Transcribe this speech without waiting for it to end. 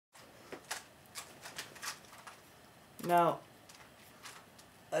Now,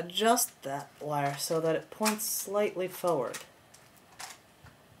 adjust that wire so that it points slightly forward.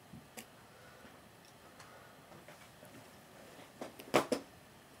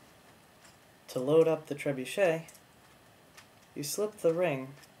 To load up the trebuchet, you slip the ring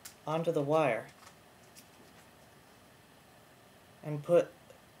onto the wire and put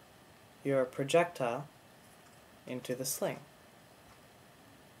your projectile into the sling.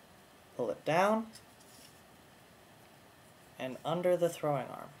 Pull it down and under the throwing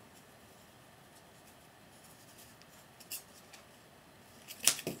arm.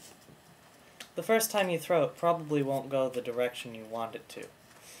 The first time you throw it probably won't go the direction you want it to.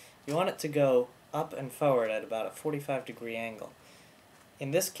 You want it to go up and forward at about a 45-degree angle. In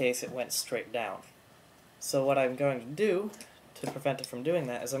this case, it went straight down. So what I'm going to do to prevent it from doing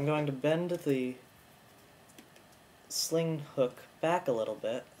that is I'm going to bend the sling hook back a little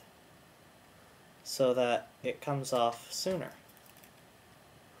bit so that it comes off sooner.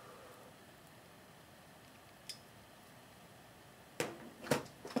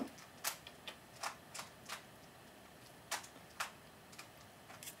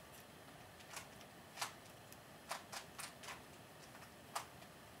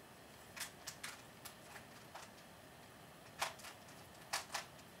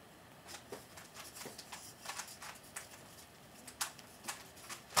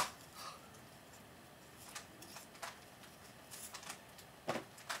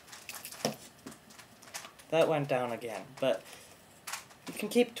 That went down again, but you can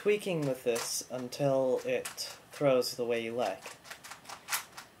keep tweaking with this until it throws the way you like.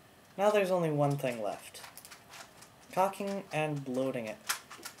 Now there's only one thing left. Cocking and loading it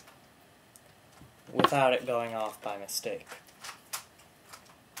without it going off by mistake.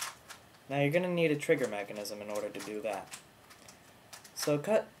 Now you're going to need a trigger mechanism in order to do that. So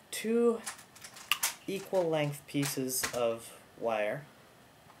cut 2 equal length pieces of wire.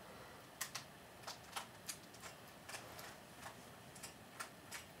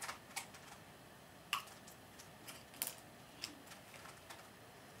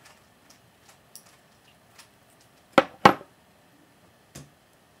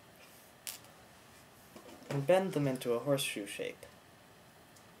 And bend them into a horseshoe shape.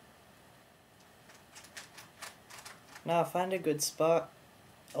 Now find a good spot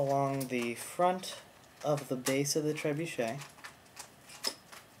along the front of the base of the trebuchet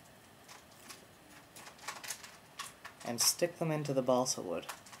and stick them into the balsa wood.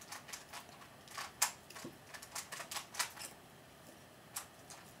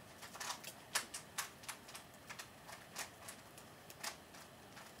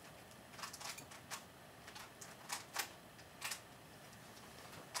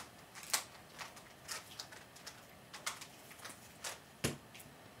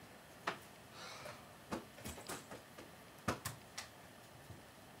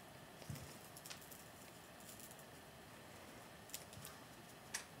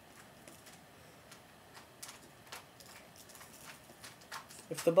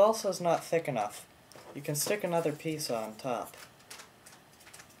 If the balsa is not thick enough, you can stick another piece on top.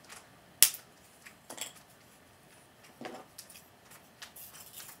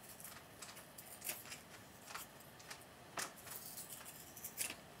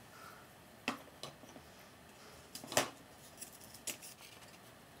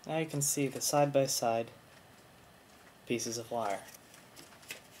 Now you can see the side-by-side pieces of wire.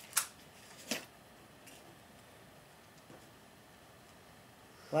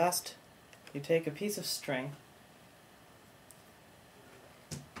 Last, you take a piece of string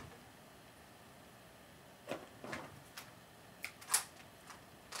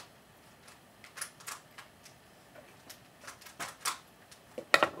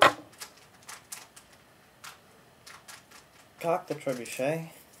cock the trebuchet,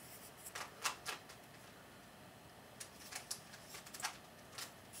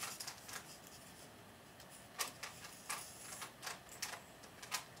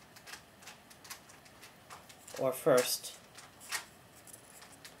 or first,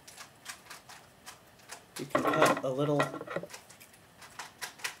 you can cut a little,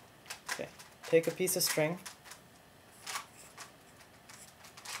 take a piece of string,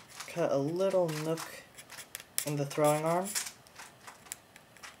 cut a little nook in the throwing arm,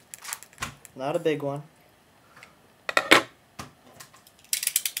 not a big one,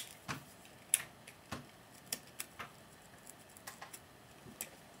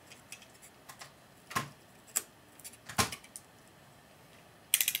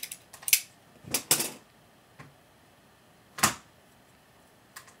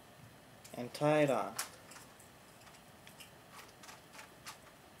 and tie it on.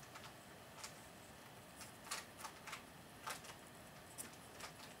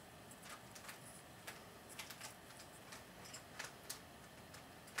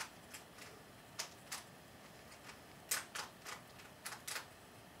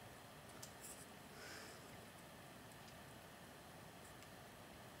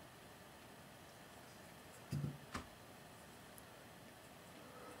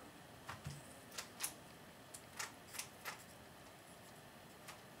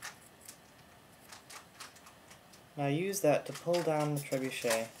 Now use that to pull down the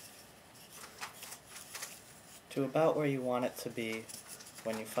trebuchet to about where you want it to be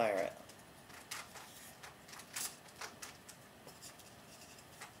when you fire it.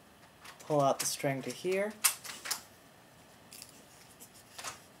 Pull out the string to here.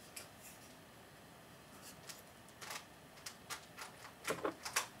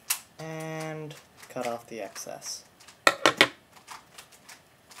 And cut off the excess.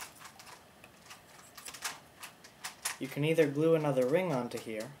 You can either glue another ring onto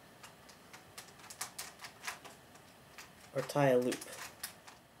here or tie a loop.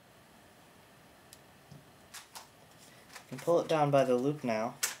 You can pull it down by the loop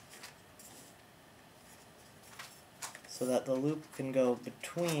now so that the loop can go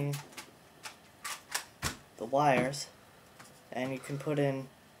between the wires, and you can put in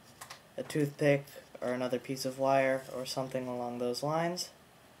a toothpick or another piece of wire or something along those lines,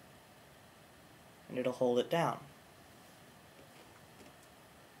 and it'll hold it down.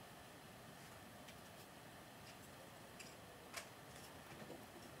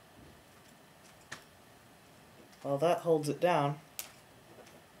 While that holds it down,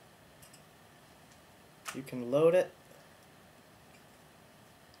 you can load it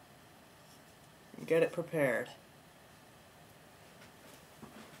and get it prepared.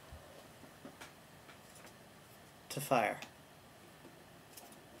 To fire.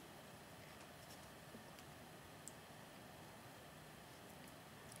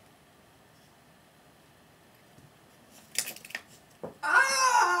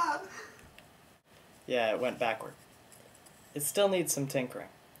 Ah! Yeah, it went backward. It still needs some tinkering.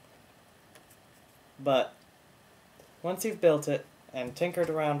 But once you've built it and tinkered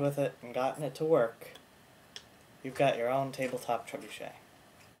around with it and gotten it to work, you've got your own tabletop trebuchet.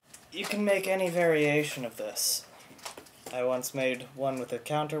 You can make any variation of this. I once made one with a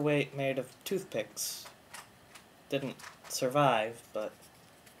counterweight made of toothpicks. Didn't survive, but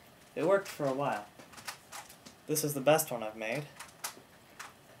it worked for a while. This is the best one I've made.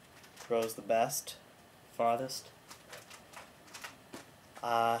 Throws the best, farthest.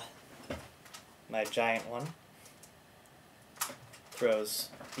 My giant one throws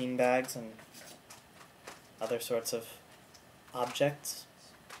beanbags and other sorts of objects.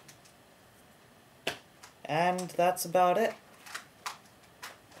 And that's about it.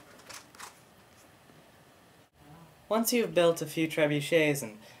 Once you've built a few trebuchets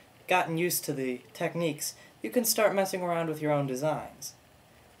and gotten used to the techniques, you can start messing around with your own designs.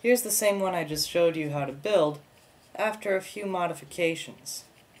 Here's the same one I just showed you how to build after a few modifications.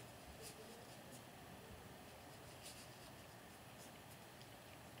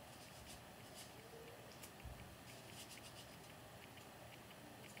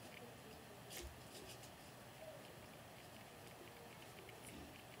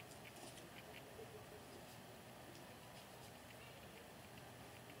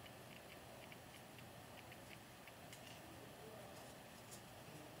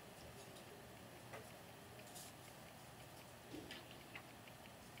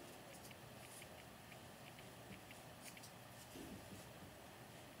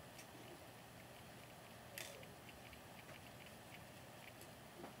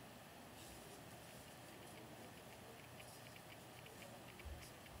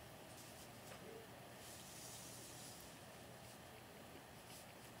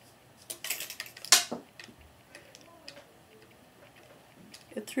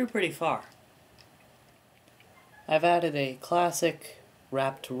 It threw pretty far. I've added a classic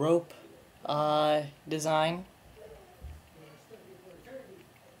wrapped rope design.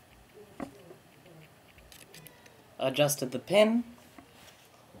 Adjusted the pin,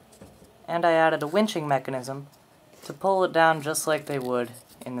 and I added a winching mechanism to pull it down just like they would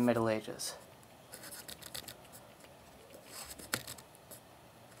in the Middle Ages.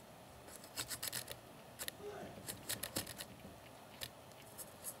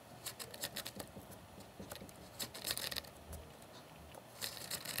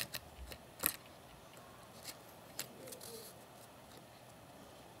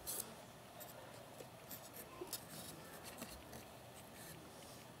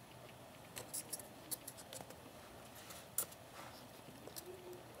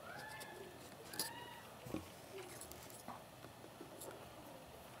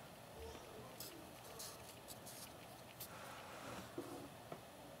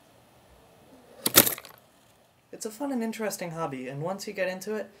 It's a fun and interesting hobby, and once you get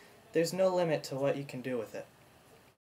into it, there's no limit to what you can do with it.